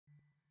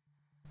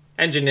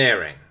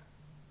Engineering.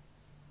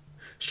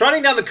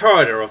 Striding down the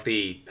corridor of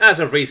the, as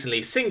of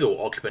recently,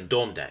 single-occupant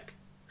dorm deck,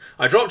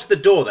 I drop to the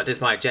door that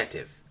is my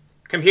objective.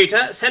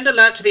 Computer, send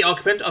alert to the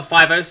occupant of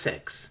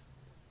 506.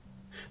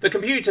 The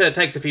computer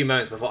takes a few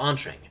moments before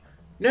answering.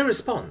 No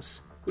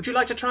response. Would you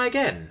like to try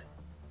again?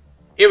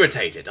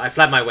 Irritated, I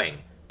flap my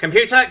wing.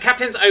 Computer,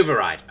 captain's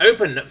override.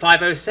 Open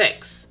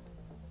 506.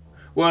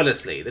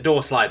 Wordlessly, the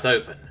door slides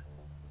open.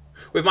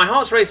 With my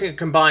heart racing a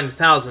combined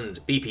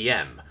 1,000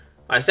 BPM,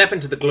 I step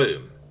into the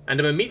gloom, and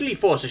am immediately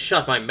forced to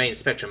shut my main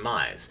spectrum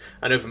eyes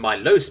and open my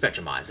low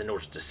spectrum eyes in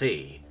order to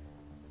see.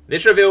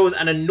 This reveals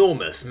an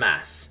enormous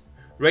mass,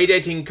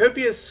 radiating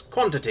copious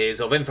quantities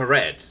of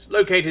infrared,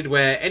 located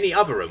where any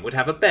other room would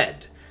have a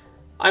bed.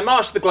 I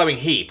march to the glowing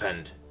heap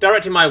and,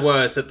 directing my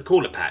words at the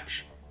cooler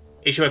patch,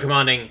 issue a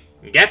commanding,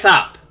 "Get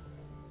up!"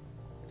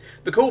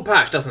 The cool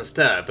patch doesn't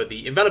stir, but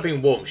the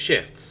enveloping warmth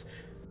shifts.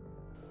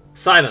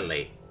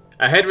 Silently,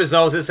 a head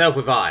resolves itself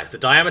with eyes the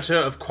diameter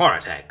of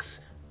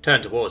Quaritex,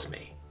 turned towards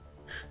me.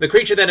 The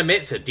creature then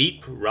emits a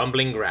deep,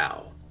 rumbling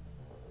growl.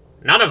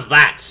 "None of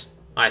that!"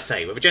 I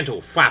say, with a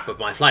gentle flap of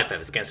my flight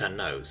feathers against her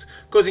nose,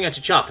 causing her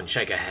to chuff and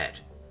shake her head.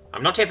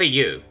 "I'm not here for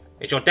you.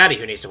 It's your daddy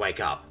who needs to wake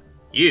up.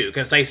 You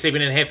can stay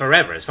sleeping in here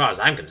forever as far as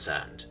I'm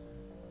concerned."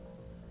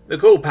 The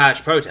cool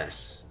patch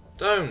protests.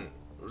 "Don't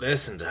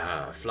listen to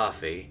her,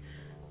 Fluffy.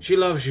 She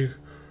loves you."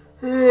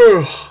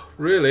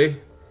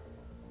 "Really?"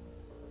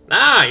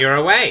 "Ah, you're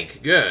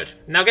awake. Good.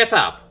 Now get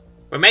up.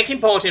 We're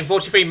making port in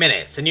 43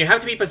 minutes, and you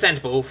have to be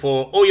presentable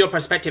for all your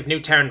prospective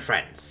new Terran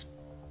friends."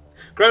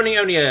 Groaning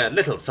only a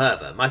little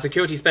further, my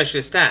security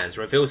specialist stands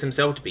and reveals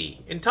himself to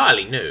be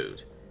entirely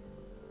nude.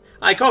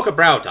 I cock a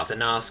brow tuft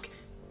and ask,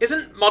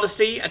 "Isn't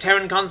modesty a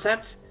Terran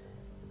concept?"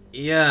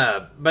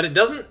 "Yeah, but it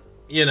doesn't,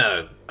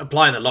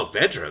 apply in the locked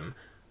bedroom.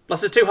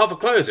 Plus it's too hot for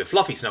clothes with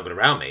Fluffy snuggled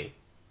around me,"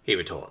 he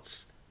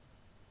retorts.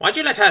 "Why'd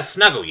you let her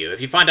snuggle you if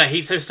you find her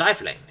heat so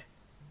stifling?"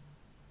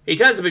 He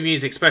turns a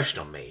bemused expression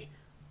on me.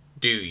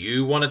 "Do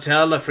you want to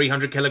tell a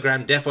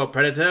 300-kilogram death or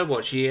predator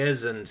what she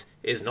is and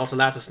is not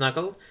allowed to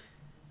snuggle?"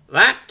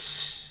 "That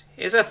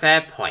is a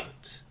fair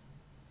point."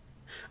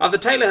 The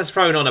tailor has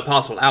thrown on a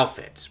passable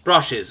outfit,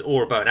 brushes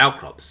or bone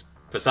outcrops,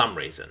 for some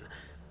reason,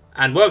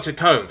 and worked a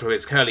comb through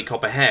his curly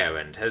copper hair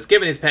and has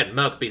given his pet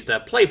Merkbeast a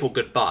playful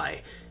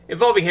goodbye,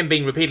 involving him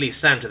being repeatedly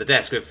slammed to the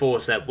desk with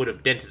force that would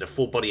have dented a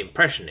full-body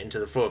impression into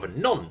the floor of a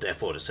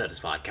non-Death Order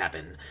certified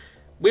cabin.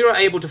 We were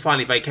able to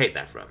finally vacate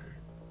that room.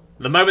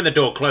 The moment the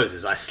door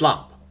closes, I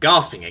slump,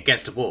 gasping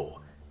against a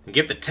wall, and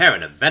give the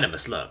Terran a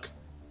venomous look.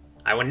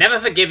 "I will never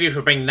forgive you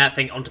for bringing that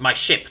thing onto my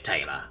ship,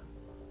 Taylor."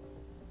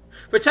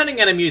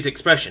 Returning an amused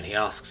expression, he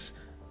asks,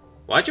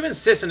 "Why'd you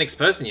insist on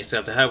exposing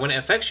yourself to her when it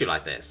affects you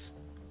like this?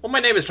 All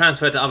my neighbors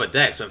transferred to other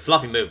decks when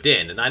Fluffy moved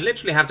in, and I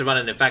literally have to run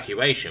an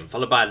evacuation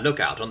followed by a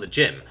lookout on the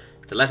gym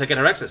to let her get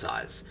her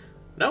exercise.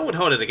 No one would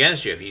hold it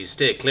against you if you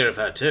steer clear of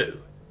her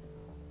too."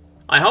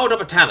 I hold up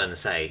a talon and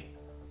say,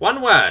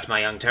 "One word, my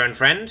young Terran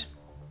friend.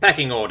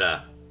 Pecking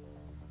order."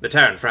 The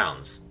Terran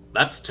frowns.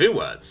 "That's 2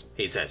 words,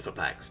 he says,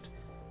 perplexed.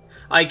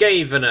 I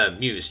gave an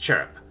amused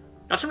chirp.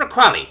 "Not in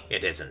Raquali,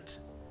 it isn't."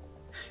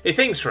 He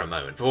thinks for a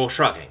moment before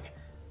shrugging.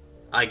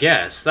 "I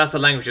guess that's the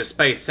language of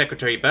Space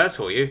Secretary Burst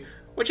for you.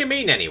 What do you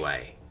mean,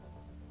 anyway?"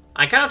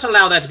 "I cannot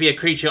allow there to be a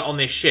creature on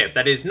this ship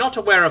that is not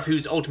aware of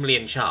who's ultimately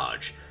in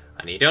charge.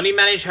 I need only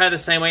manage her the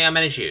same way I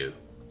manage you.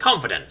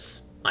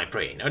 Confidence," I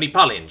preen, only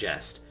partly in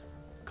jest.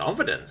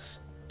 "Confidence?"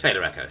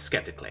 Taylor echoes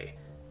skeptically.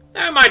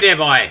 "Oh, my dear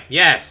boy,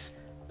 yes.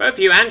 Both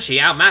you and she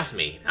outmass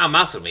me,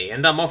 outmuscle me,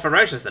 and are more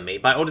ferocious than me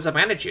by orders of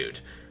magnitude.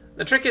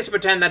 The trick is to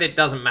pretend that it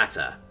doesn't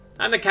matter.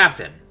 I'm the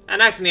captain,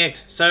 and acting it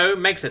so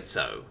makes it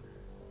so."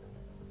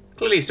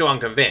 Clearly still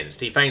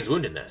unconvinced, he feigns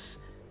woundedness.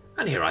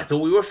 "And here I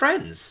thought we were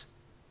friends.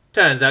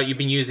 Turns out you've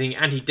been using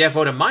anti-Death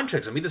Order mind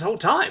tricks on me this whole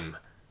time."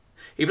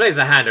 He plays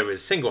a hand over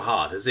his single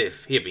heart as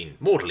if he had been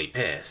mortally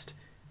pierced.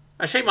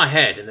 I shake my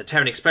head in the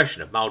Terran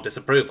expression of mild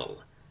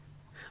disapproval.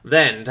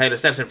 Then Taylor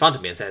steps in front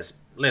of me and says,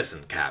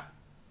 "Listen, Cap,"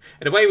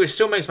 in a way which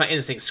still makes my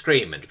instincts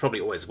scream and probably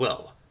always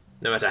will,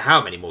 no matter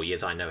how many more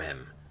years I know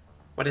him.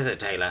 "What is it,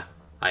 Taylor?"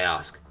 I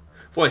ask,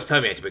 voice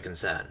permeated with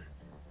concern.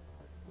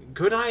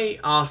 "Could I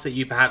ask that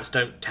you perhaps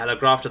don't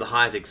telegraph to the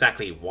Highers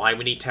exactly why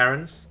we need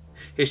Terrans?"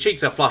 His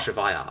cheeks are flush with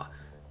ire.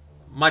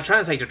 My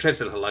translator trips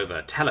a little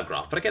over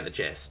telegraph, but I get the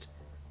gist.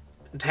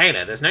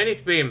 "Taylor, there's no need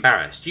to be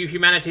embarrassed. You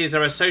humanities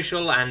are a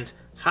social and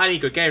highly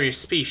gregarious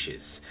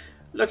species.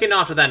 Looking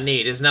after that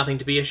need is nothing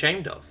to be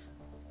ashamed of."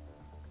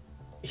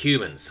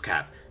 "Humans,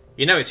 Cap.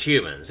 You know it's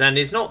humans, and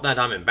it's not that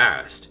I'm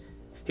embarrassed."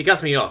 He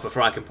cuts me off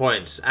before I can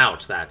point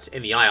out that,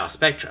 in the IR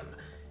spectrum,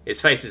 his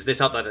face is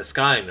lit up like the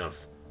skyline of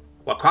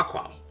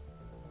Wakwakwa.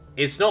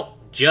 "It's not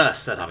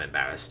just that I'm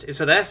embarrassed, it's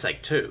for their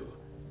sake too."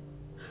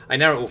 I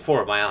narrow all 4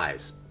 of my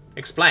eyes.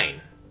 "Explain."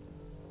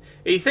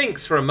 He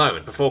thinks for a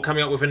moment before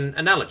coming up with an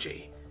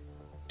analogy.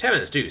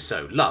 Terrans do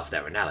so love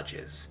their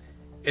analogies.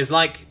 It's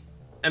like,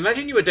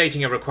 imagine you were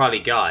dating a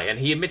Raquali guy and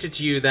he admitted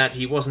to you that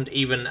he wasn't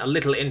even a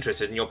little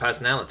interested in your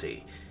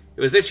personality.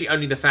 It was literally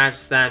only the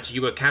fact that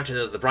you were captain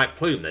of the Bright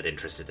Plume that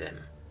interested him.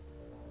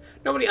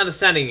 Not really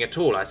understanding at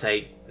all, I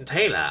say,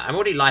 Taylor, I'm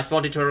already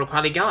life-bonded to a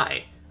Roquali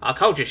guy. Our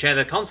cultures share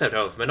the concept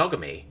of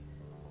monogamy.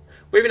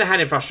 Waving a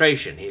hand in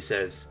frustration, he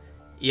says,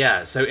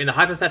 yeah, so in a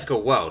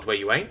hypothetical world where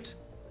you ain't?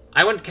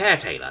 I wouldn't care,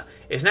 Taylor.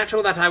 It's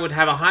natural that I would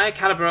have a higher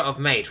caliber of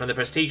mate from the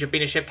prestige of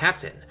being a ship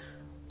captain.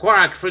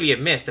 Quarak freely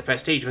admits the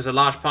prestige was a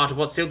large part of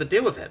what sealed the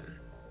deal with him.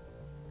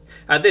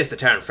 At this, the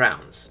Terran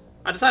frowns.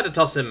 I decide to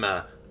toss him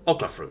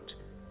okla fruit.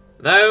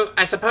 Though,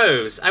 I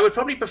suppose, I would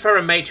probably prefer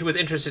a mate who was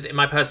interested in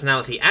my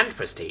personality and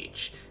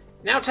prestige.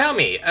 Now tell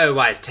me, O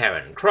wise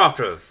Terran,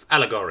 crafter of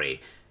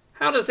allegory,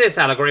 how does this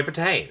allegory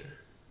pertain?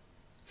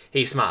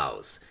 He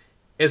smiles.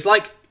 It's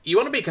like, you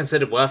want to be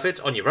considered worth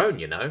it on your own,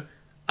 you know.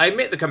 I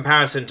admit the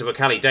comparison to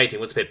Roquali dating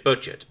was a bit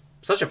butchered.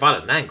 Such a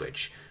violent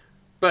language.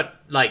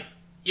 But, like,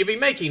 you'd be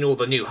making all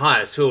the new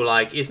hires feel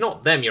like it's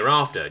not them you're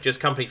after, just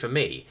company for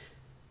me.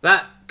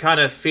 That kind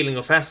of feeling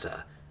will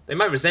fester. They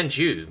might resent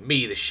you,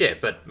 me the ship,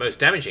 but most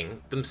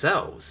damaging,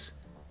 themselves.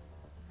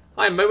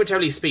 I am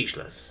momentarily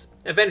speechless.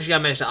 Eventually I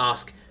manage to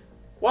ask,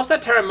 what's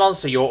that Terran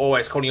monster you're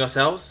always calling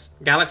yourselves?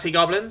 Galaxy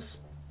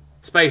goblins?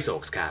 Space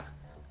orcs, Cap.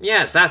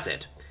 Yes, that's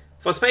it.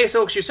 For space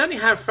orcs you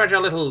certainly have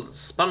fragile little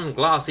spun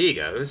glass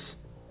egos.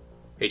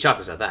 He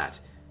chuckles at that.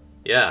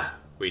 Yeah,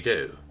 we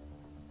do.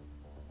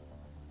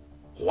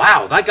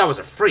 Wow, that guy was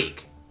a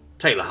freak,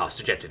 Taylor huffs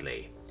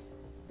dejectedly.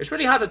 It's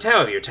really hard to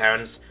tell of you,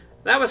 Terrans.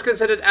 That was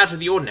considered out of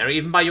the ordinary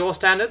even by your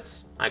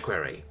standards? I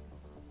query.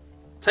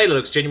 Taylor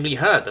looks genuinely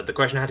hurt that the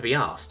question had to be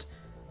asked.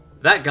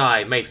 That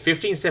guy made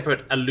 15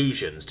 separate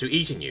allusions to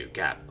eating you,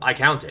 Cap. I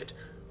counted.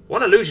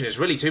 One allusion is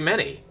really too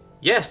many.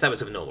 Yes, that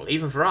was abnormal,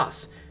 even for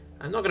us.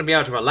 I'm not going to be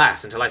able to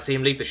relax until I see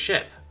him leave the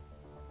ship.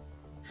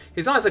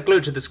 His eyes are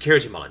glued to the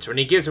security monitor and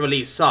he gives a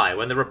relieved sigh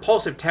when the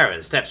repulsive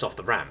Terran steps off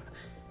the ramp.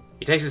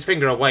 He takes his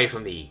finger away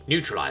from the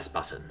neutralize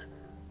button.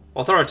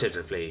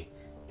 Authoritatively,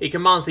 he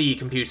commands the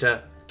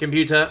computer,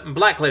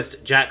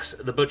 blacklist Jax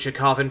the Butcher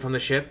Carvin from the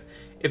ship.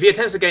 If he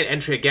attempts to gain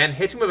entry again,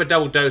 hit him with a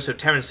double dose of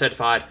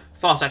Terran-certified,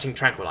 fast-acting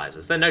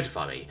tranquilizers, then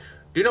notify me.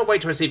 Do not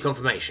wait to receive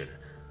confirmation.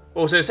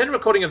 Also, send a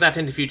recording of that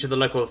interview to the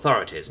local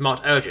authorities,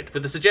 marked urgent,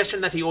 with the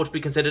suggestion that he ought to be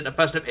considered a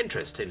person of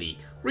interest in the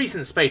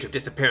recent spate of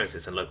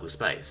disappearances in local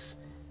space.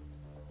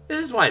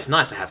 This is why it's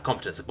nice to have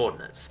competent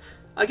subordinates.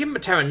 I give him a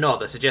Terran nod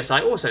that suggests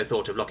I also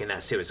thought of locking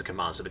that series of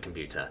commands with the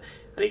computer,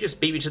 and he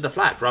just beat me to the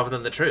flag rather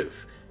than the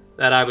truth.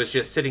 That I was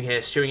just sitting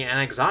here stewing in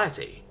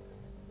anxiety.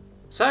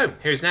 So,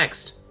 who's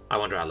next? I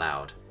wonder out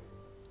loud.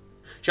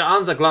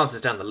 Sha'anza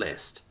glances down the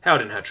list,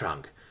 held in her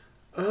trunk.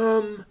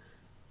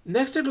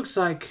 Next it looks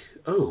like...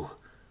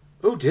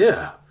 Oh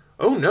dear.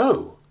 Oh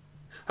no.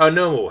 Her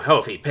normal,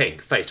 healthy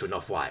pink faced to an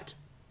off-white.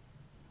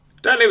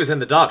 Don't leave us in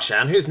the dark,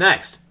 Shan. Who's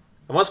next?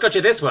 And what's got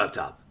you this worked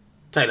up?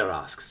 Taylor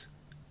asks.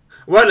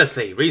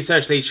 Wordlessly,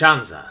 Research Lead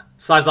Shanza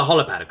slides a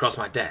holopad across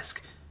my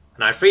desk,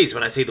 and I freeze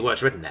when I see the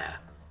words written there.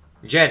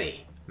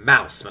 Jenny,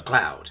 Mouse,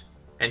 McLeod,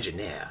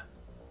 Engineer.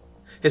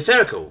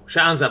 Hysterical,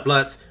 Shanza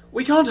blurts,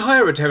 We can't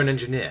hire a Terran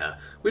engineer.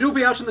 We'd all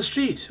be out on the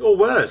street, or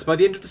worse, by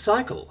the end of the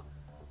cycle.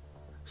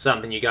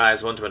 Something you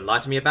guys want to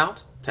enlighten me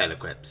about? Taylor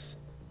quips.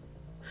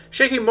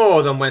 Shaking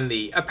more than when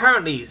the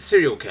apparently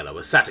serial killer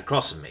was sat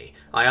across from me,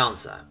 I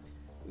answer.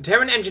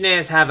 Terran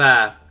engineers have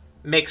a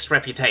mixed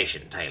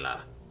reputation,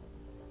 Taylor.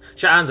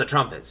 Sha'anza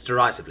trumpets,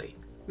 derisively.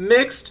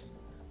 Mixed?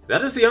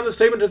 That is the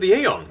understatement of the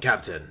Aeon,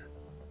 Captain.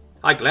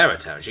 I glare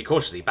at her and she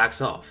cautiously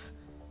backs off.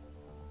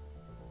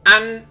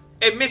 An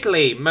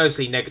admittedly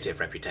mostly negative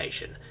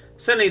reputation.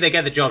 Certainly they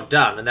get the job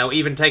done and they'll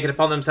even take it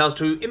upon themselves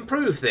to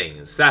improve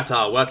things that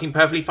are working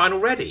perfectly fine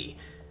already.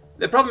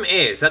 The problem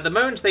is that the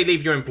moment they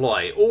leave your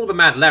employ, all the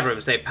mad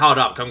labyrinths they've piled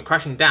up come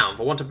crashing down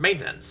for want of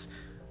maintenance.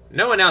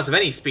 No one else of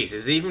any species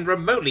is even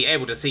remotely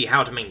able to see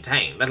how to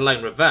maintain, let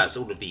alone reverse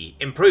all of the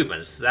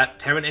improvements that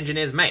Terran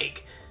engineers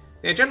make.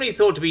 They are generally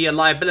thought to be a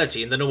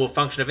liability in the normal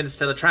function of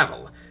interstellar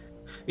travel.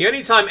 The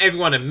only time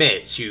everyone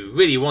admits you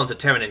really want a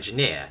Terran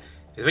engineer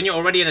is when you're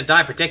already in a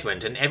dire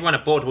predicament and everyone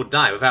aboard will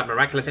die without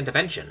miraculous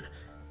intervention.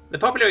 The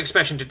popular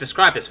expression to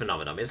describe this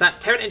phenomenon is that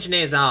Terran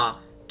engineers are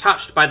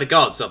touched by the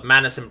gods of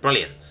madness and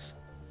brilliance.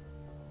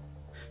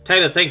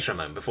 Taylor thinks for a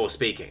moment before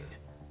speaking.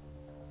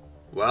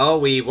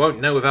 Well, we won't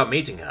know without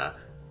meeting her.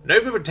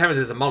 Nobody pretends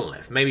is a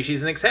monolith. Maybe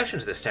she's an exception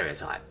to this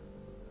stereotype.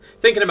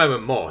 Thinking a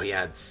moment more, he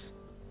adds,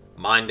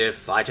 Mind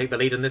if I take the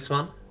lead in this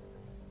one?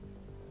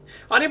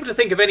 Unable to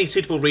think of any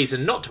suitable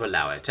reason not to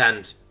allow it,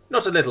 and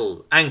not a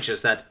little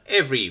anxious that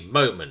every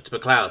moment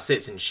McLeod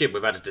sits in ship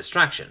without a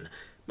distraction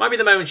might be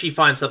the moment she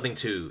finds something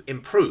to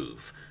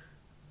improve,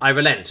 I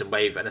relent and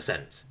wave an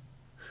assent.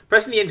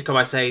 Pressing the intercom,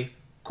 I say,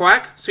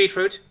 Quack,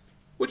 Sweetfruit,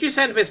 would you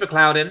send Miss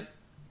McLeod in?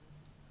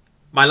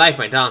 My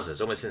lifemate answers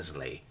almost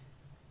instantly.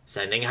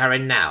 Sending her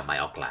in now, my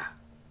Okla.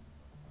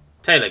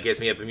 Taylor gives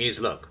me a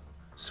bemused look.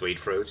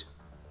 Sweetfruit.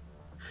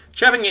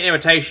 Chapping in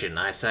irritation,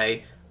 I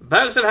say,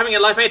 Perks of having a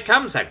lifemate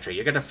come, Secretary.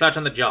 You get to flirt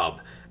on the job.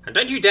 And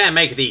don't you dare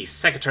make the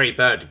Secretary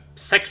Bird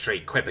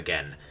Secretary quip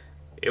again.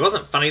 It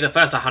wasn't funny the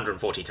first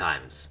 140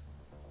 times.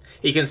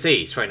 He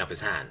concedes, throwing up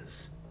his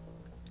hands.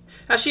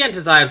 As she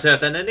enters, I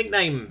observe that the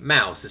nickname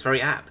Mouse is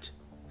very apt.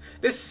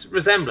 This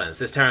resemblance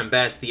this Terran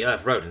bears to the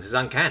Earth rodent is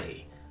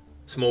uncanny.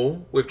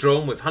 Small,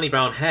 withdrawn, with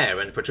honey-brown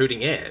hair and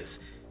protruding ears.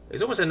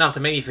 It's almost enough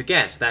to make me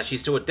forget that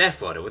she's still a death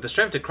warder with the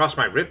strength to crush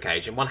my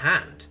ribcage in one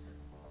hand.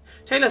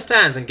 Taylor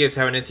stands and gives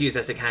her an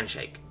enthusiastic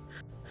handshake.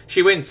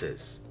 She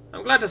winces.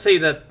 I'm glad to see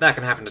that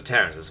can happen to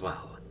Terrans as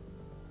well.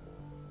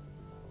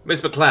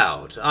 Miss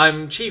McLeod,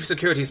 I'm Chief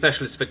Security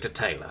Specialist Victor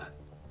Taylor.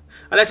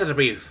 I let out a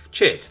brief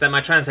chit that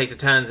my translator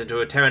turns into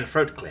a Terran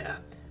throat clear.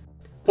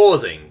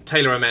 Pausing,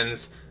 Taylor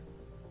amends,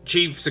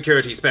 Chief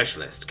Security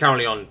Specialist,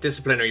 currently on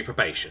disciplinary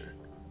probation.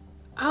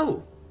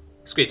 Oh,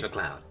 squeaks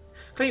McLeod,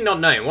 clearly not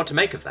knowing what to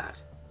make of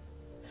that.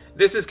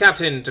 This is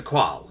Captain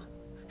Daq,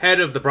 head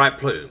of the Bright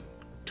Plume,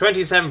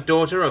 27th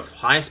daughter of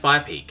High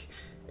Spire Peak.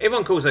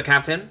 Everyone calls her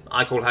Captain,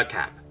 I call her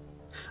Cap.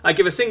 I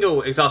give a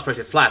single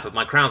exasperated flap of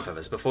my crown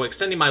feathers before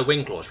extending my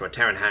wing claws for a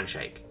Terran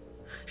handshake.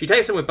 She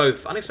takes them with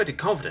both unexpected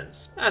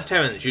confidence, as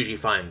Terrans usually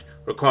find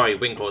Warutteri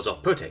wing claws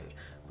off-putting,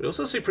 but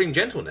also supreme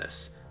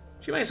gentleness.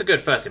 She makes a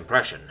good first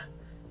impression.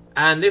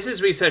 And this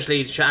is Research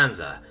Lead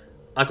Shanza.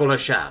 I call her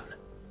Shan.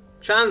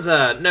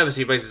 Shanza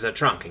nervously raises her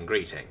trunk in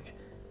greeting.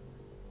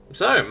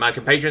 So, my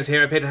compatriots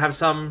here appear to have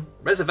some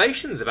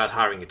reservations about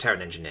hiring a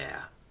Terran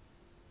engineer.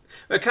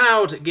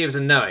 McLeod gives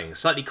a knowing,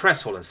 slightly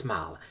crestfallen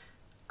smile.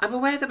 I'm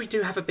aware that we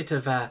do have a bit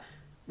of a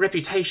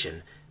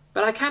reputation,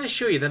 but I can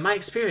assure you that my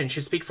experience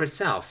should speak for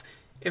itself.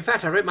 In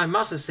fact, I wrote my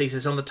master's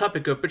thesis on the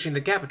topic of bridging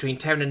the gap between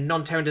Terran and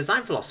non-Terran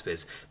design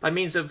philosophies by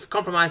means of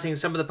compromising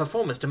some of the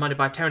performance demanded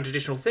by Terran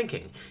traditional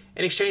thinking,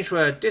 in exchange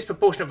for a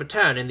disproportionate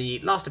return in the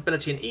lasting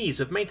and ease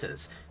of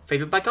maintenance,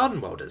 favoured by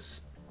garden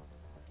welders.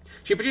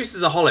 She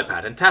produces a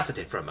holopad and taps at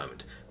it for a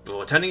moment,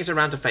 before turning it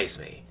around to face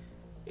me.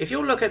 If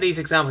you'll look at these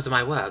examples of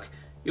my work,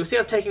 you'll see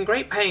I've taken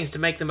great pains to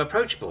make them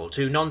approachable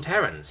to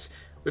non-Terrans,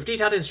 with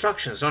detailed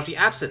instructions largely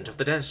absent of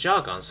the dense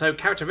jargon so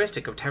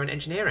characteristic of Terran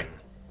engineering.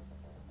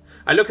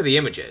 I look at the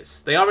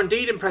images. They are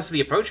indeed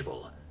impressively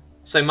approachable,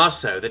 so much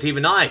so that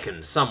even I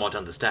can somewhat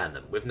understand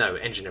them with no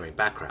engineering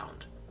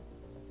background.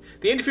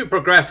 The interview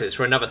progresses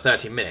for another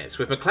 30 minutes,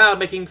 with McLeod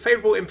making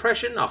favourable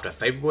impression after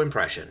favourable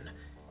impression.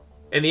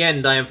 In the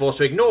end, I am forced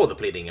to ignore the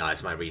pleading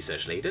eyes of my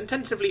research lead and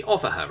tentatively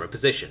offer her a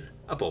position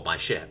aboard my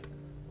ship.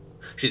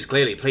 She's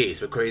clearly pleased,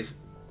 but queries,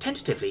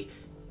 tentatively,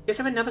 is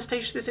there another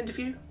stage to this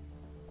interview?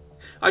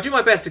 I do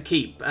my best to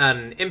keep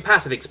an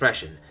impassive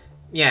expression.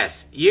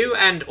 Yes, you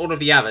and all of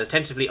the others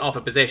tentatively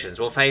offered positions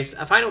will face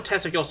a final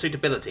test of your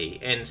suitability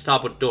in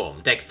Starboard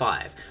Dorm, Deck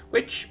 5,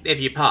 which, if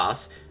you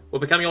pass, will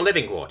become your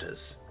living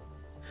quarters.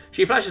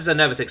 She flashes a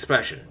nervous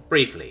expression,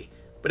 briefly,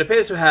 but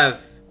appears to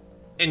have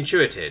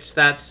intuited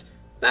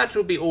that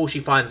will be all she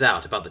finds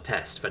out about the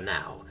test for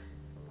now.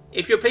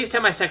 If you'll please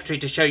tell my secretary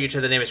to show you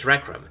to the nearest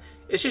rec room.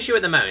 It's just you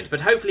at the moment,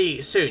 but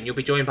hopefully soon you'll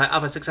be joined by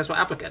other successful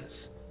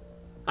applicants.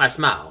 I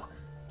smile.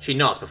 She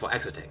nods before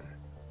exiting.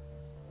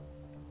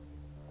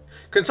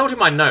 Consulting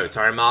my notes,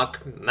 I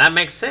remark, that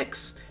makes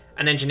 6.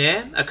 An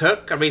engineer, a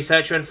cook, a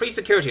researcher, and 3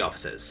 security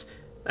officers.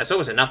 That's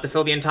always enough to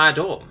fill the entire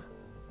dorm.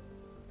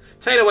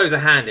 Taylor waves a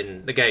hand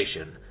in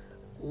negation.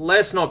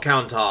 Let's not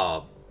count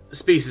our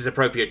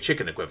species-appropriate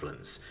chicken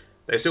equivalents.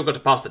 They've still got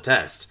to pass the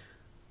test.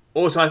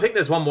 Also, I think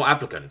there's one more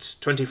applicant.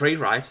 23,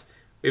 right?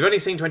 We've only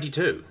seen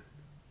 22.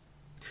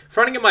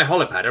 Frowning at my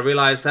holopad, I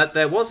realised that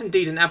there was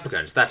indeed an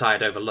applicant that I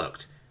had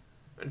overlooked.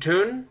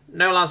 Toon?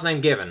 No last name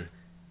given.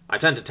 I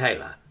turn to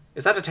Taylor.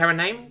 Is that a Terran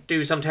name?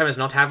 Do some Terrans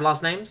not have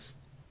last names?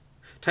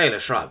 Taylor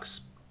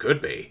shrugs. Could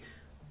be.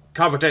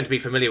 Can't pretend to be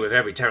familiar with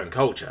every Terran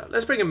culture.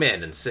 Let's bring him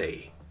in and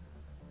see.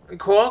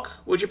 Quark,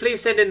 would you please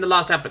send in the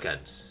last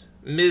applicant?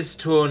 Ms.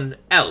 Toon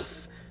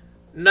Elf.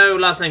 No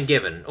last name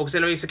given.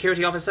 Auxiliary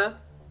security officer?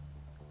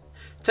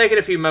 Taking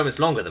a few moments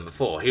longer than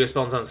before, he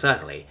responds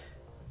uncertainly.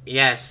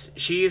 Yes,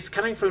 she is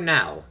coming through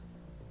now.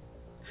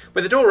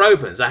 When the door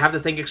opens, I have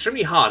to think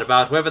extremely hard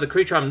about whether the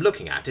creature I'm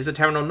looking at is a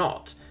Terran or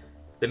not.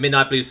 The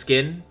midnight blue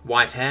skin,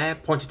 white hair,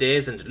 pointed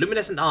ears, and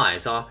luminescent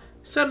eyes are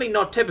certainly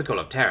not typical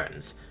of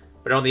Terrans,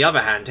 but on the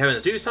other hand,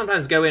 Terrans do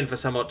sometimes go in for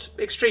somewhat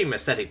extreme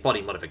aesthetic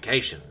body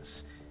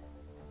modifications.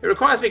 It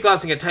requires me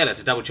glancing at Taylor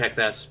to double-check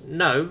that,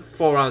 no,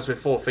 4 arms with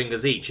 4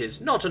 fingers each is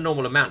not a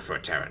normal amount for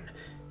a Terran.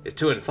 It's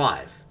 2 and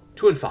 5.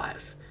 2 and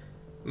 5.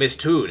 Miss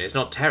Toon is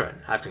not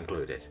Terran, I've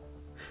concluded.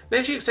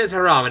 Then she extends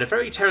her arm in a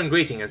very Terran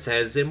greeting and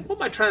says, in what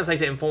my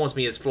translator informs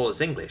me is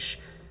flawless English,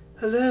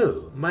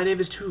 Hello, my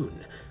name is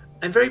Toon.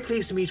 I'm very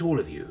pleased to meet all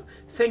of you.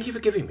 Thank you for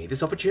giving me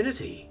this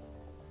opportunity.